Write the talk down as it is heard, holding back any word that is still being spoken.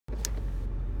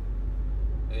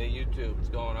YouTube? What's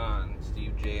going on?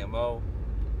 Steve JMO.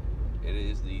 It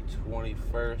is the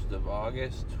 21st of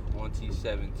August,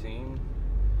 2017,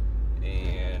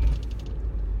 and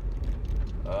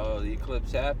the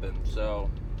eclipse happened. So,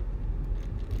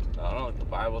 I don't know, like the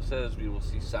Bible says, we will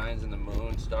see signs in the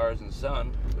moon, stars, and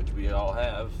sun, which we all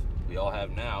have. We all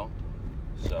have now.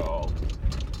 So,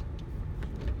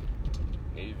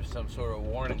 maybe some sort of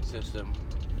warning system,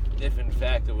 if in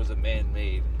fact it was a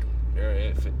man-made, or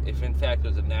if in fact it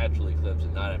was a natural eclipse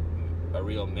and not a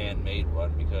real man-made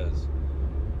one, because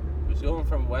it was going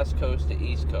from west coast to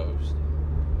east coast,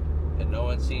 and no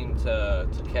one seemed to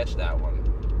catch that one.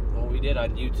 Well, we did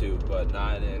on YouTube, but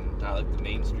not like the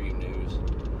mainstream news.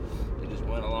 It just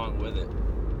went along with it.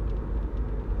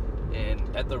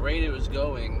 And at the rate it was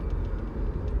going,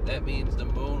 that means the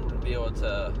moon would be able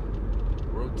to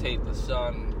rotate the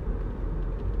sun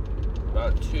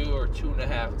about 2 or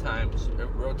 2.5 times,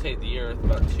 rotate the earth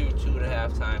about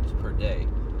 2.5 times per day,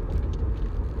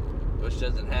 which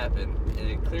doesn't happen. And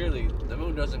it clearly, the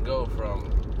moon doesn't go from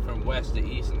west to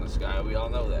east in the sky. We all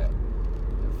know that.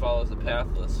 It follows the path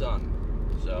of the sun.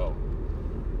 So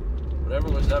whatever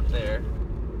was up there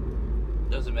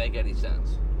doesn't make any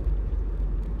sense.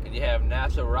 And you have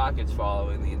NASA rockets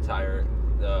following the entire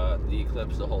the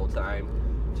eclipse the whole time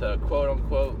to quote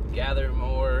unquote gather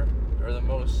more or the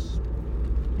most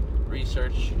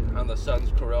research on the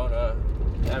sun's corona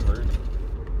ever.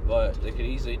 But they could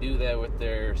easily do that with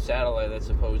their satellite that's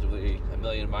supposedly 1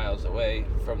 million miles away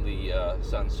from the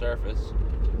sun's surface.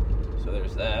 So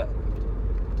there's that.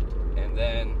 And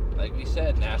then, like we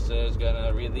said, NASA is going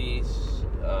to release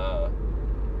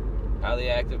highly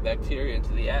active bacteria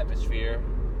into the atmosphere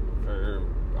for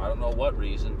I don't know what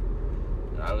reason.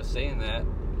 And I was saying that.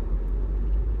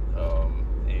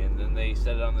 And then they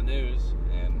said it on the news,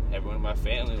 and everyone in my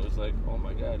family was like, oh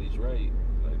my God, he's right.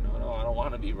 Like, no, I don't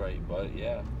want to be right, but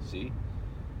yeah, see?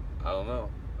 I don't know.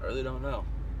 I really don't know.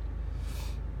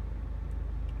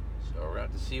 So we're going to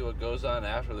have to see what goes on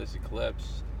after this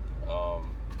eclipse.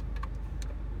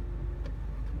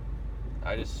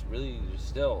 I just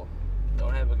still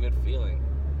don't have a good feeling.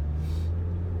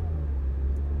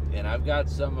 And I got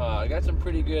some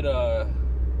pretty good,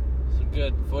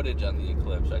 good footage on the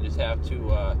eclipse. I just have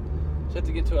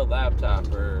to get to a laptop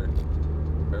or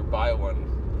buy one.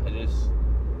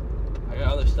 I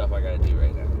got other stuff I gotta do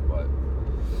right now, but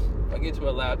if I get to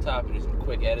a laptop and do some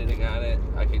quick editing on it,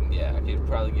 I can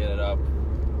probably get it up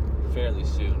fairly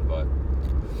soon, but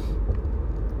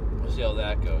we'll see how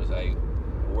that goes. I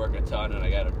work a ton and I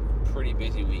got a pretty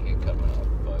busy weekend coming up,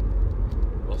 but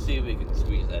we'll see if we can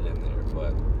squeeze that in there.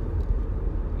 But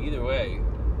either way,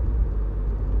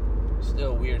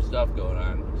 still weird stuff going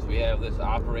on. So we have this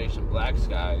Operation Black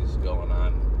Skies going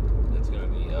on that's going to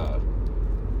be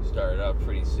started up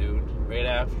pretty soon, right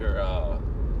after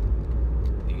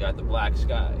you got the black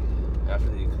sky after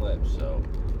the eclipse. So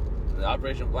the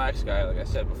Operation Black Sky, like I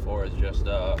said before, is just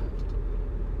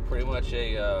pretty much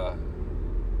a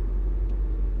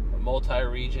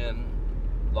multi-region,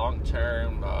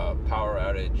 long-term power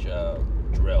outage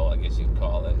drill, I guess you could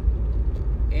call it,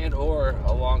 and or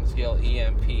a long-scale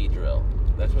EMP drill.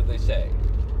 That's what they say.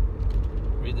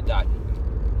 Read the document.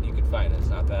 You can find it. It's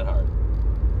not that hard.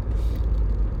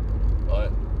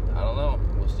 But I don't know.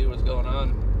 We'll see what's going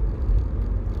on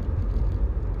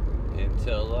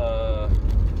until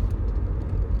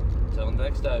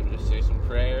next time. Just say some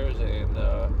prayers and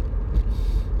I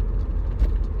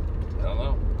don't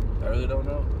know. I really don't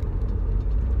know.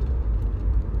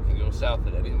 It can go south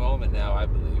at any moment now, I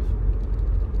believe.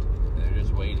 They're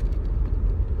just waiting.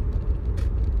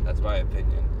 That's my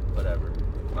opinion. Whatever.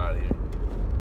 I'm out of here.